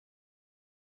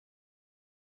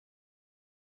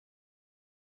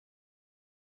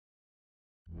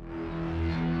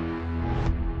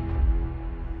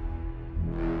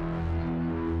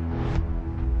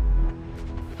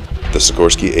The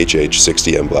Sikorsky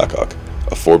HH-60M Black Hawk,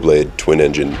 a 4-blade,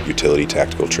 twin-engine, utility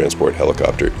tactical transport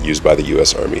helicopter used by the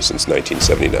U.S. Army since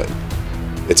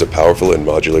 1979. It's a powerful and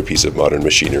modular piece of modern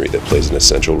machinery that plays an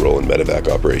essential role in medevac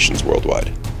operations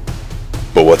worldwide.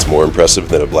 But what's more impressive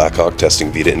than a Black Hawk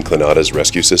testing Vita Inclinata's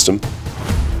rescue system?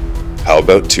 How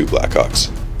about 2 Black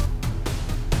Hawks?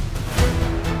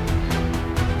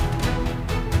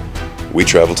 We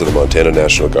traveled to the Montana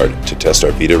National Guard to test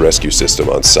our Vita Rescue System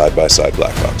on side-by-side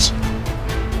Black Hawks.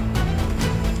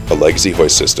 A legacy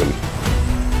hoist system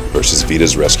versus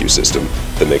Vita's rescue system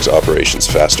that makes operations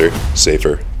faster,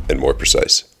 safer, and more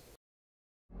precise.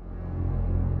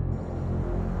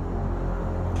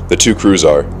 The two crews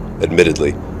are,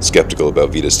 admittedly, skeptical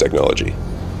about Vita's technology,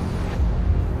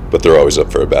 but they're always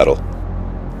up for a battle.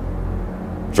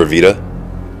 For Vita,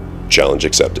 challenge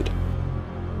accepted.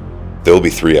 There will be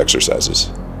 3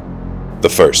 exercises. The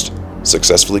first,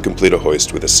 successfully complete a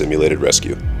hoist with a simulated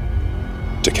rescue.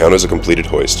 To count as a completed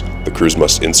hoist, the crews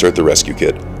must insert the rescue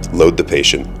kit, load the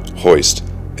patient, hoist,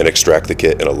 and extract the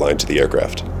kit and align to the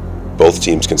aircraft. Both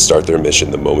teams can start their mission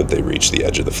the moment they reach the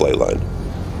edge of the flight line.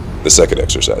 The second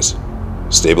exercise,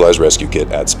 stabilize rescue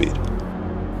kit at speed.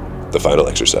 The final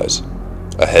exercise,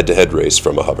 a head-to-head race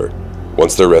from a hover.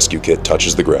 Once their rescue kit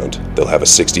touches the ground, they'll have a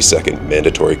 60-second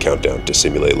mandatory countdown to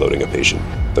simulate loading a patient.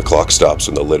 The clock stops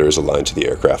when the litter is aligned to the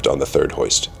aircraft on the 3rd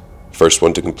hoist. First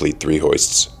one to complete 3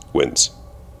 hoists wins.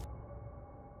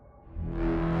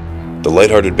 The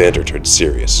lighthearted banter turns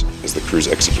serious as the crews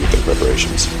execute their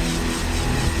preparations.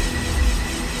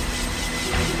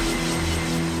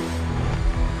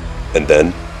 And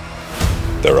then,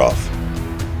 they're off.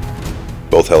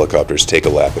 Both helicopters take a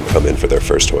lap and come in for their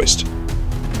first hoist.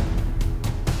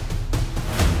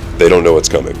 They don't know what's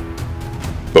coming,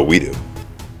 but we do.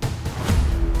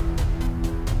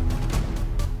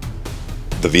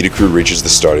 The Vita crew reaches the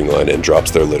starting line and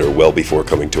drops their litter well before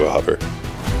coming to a hover.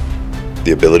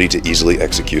 The ability to easily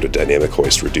execute a dynamic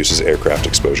hoist reduces aircraft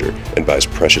exposure and buys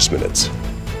precious minutes.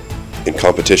 In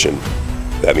competition,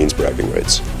 that means bragging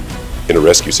rights. In a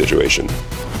rescue situation,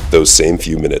 those same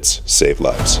few minutes save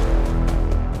lives.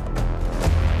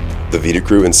 The Vita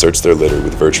crew inserts their litter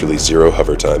with virtually 0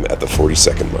 hover time at the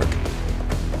 40-second mark.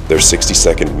 Their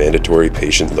 60-second mandatory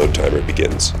patient load timer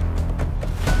begins.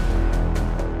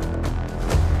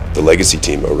 The legacy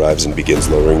team arrives and begins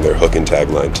lowering their hook and tag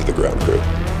line to the ground crew.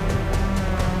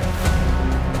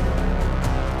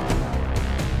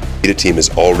 The Vita team is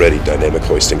already dynamic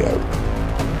hoisting out.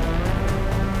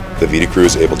 The Vita crew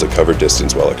is able to cover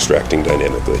distance while extracting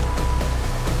dynamically.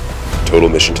 Total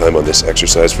mission time on this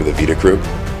exercise for the Vita crew,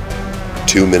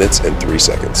 2 minutes and 3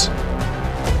 seconds.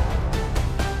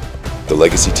 The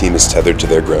legacy team is tethered to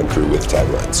their ground crew with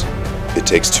taglines. It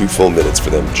takes 2 full minutes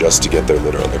for them just to get their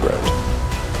litter on the ground.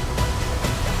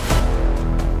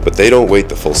 But they don't wait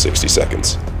the full 60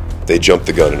 seconds. They jump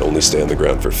the gun and only stay on the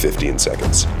ground for 15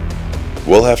 seconds.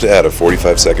 We'll have to add a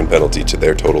 45-second penalty to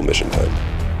their total mission time.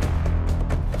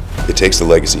 It takes the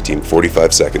legacy team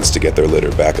 45 seconds to get their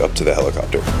litter back up to the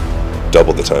helicopter,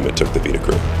 double the time it took the Vita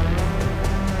crew.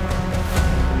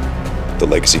 The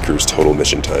legacy crew's total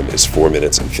mission time is 4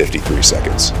 minutes and 53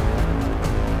 seconds.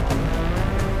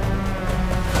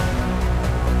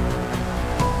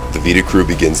 The Vita crew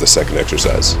begins the second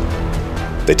exercise.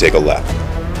 They take a lap,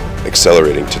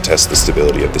 accelerating to test the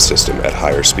stability of the system at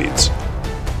higher speeds.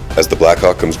 As the Black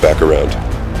Hawk comes back around,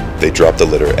 they drop the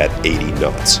litter at 80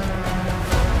 knots.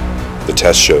 The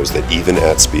test shows that even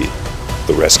at speed,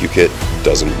 the rescue kit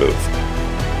doesn't move.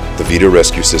 The Vita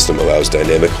Rescue System allows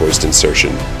dynamic hoist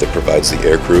insertion that provides the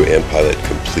aircrew and pilot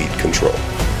complete control,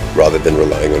 rather than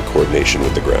relying on coordination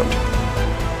with the ground.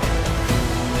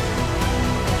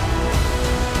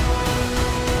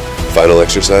 Final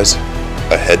exercise,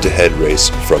 a head-to-head race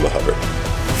from a hover.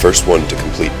 First one to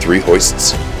complete 3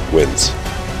 hoists wins.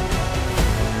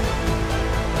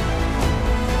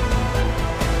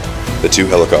 The 2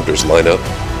 helicopters line up,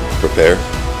 prepare,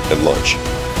 and launch.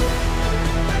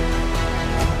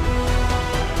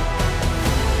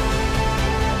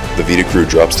 The Vita crew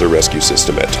drops their rescue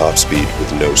system at top speed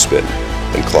with no spin,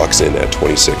 and clocks in at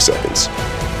 26 seconds.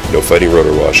 No fighting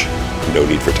rotor wash, no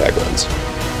need for taglines.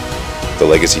 The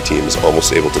legacy team is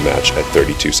almost able to match at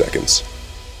 32 seconds.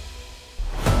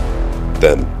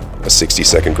 Then, a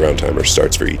 60-second ground timer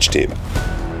starts for each team.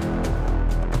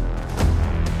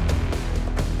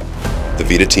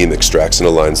 The Vita team extracts and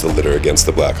aligns the litter against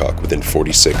the Black Hawk within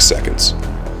 46 seconds.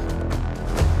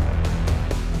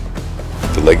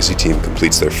 The legacy team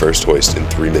completes their first hoist in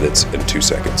 3 minutes and 2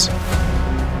 seconds.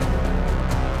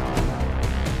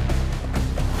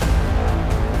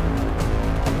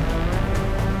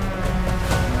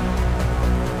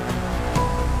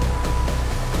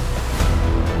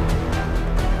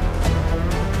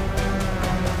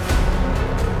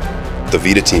 the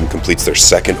Vita team completes their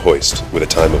second hoist with a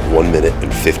time of 1 minute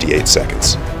and 58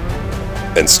 seconds,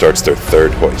 and starts their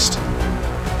third hoist.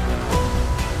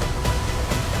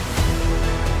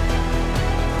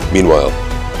 Meanwhile,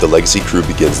 the Legacy crew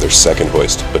begins their second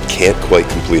hoist, but can't quite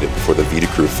complete it before the Vita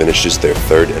crew finishes their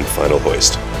third and final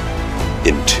hoist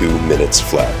in 2 minutes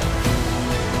flat.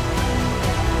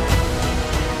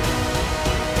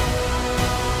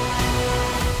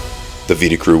 The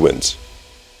Vita crew wins.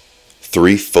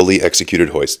 3 fully executed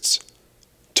hoists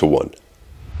to 1.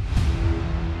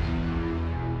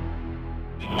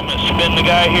 I'm gonna spin the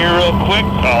guy here real quick.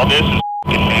 Oh, this is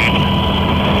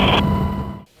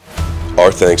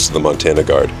Our thanks to the Montana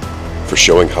Guard for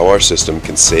showing how our system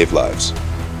can save lives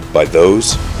by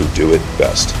those who do it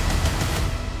best.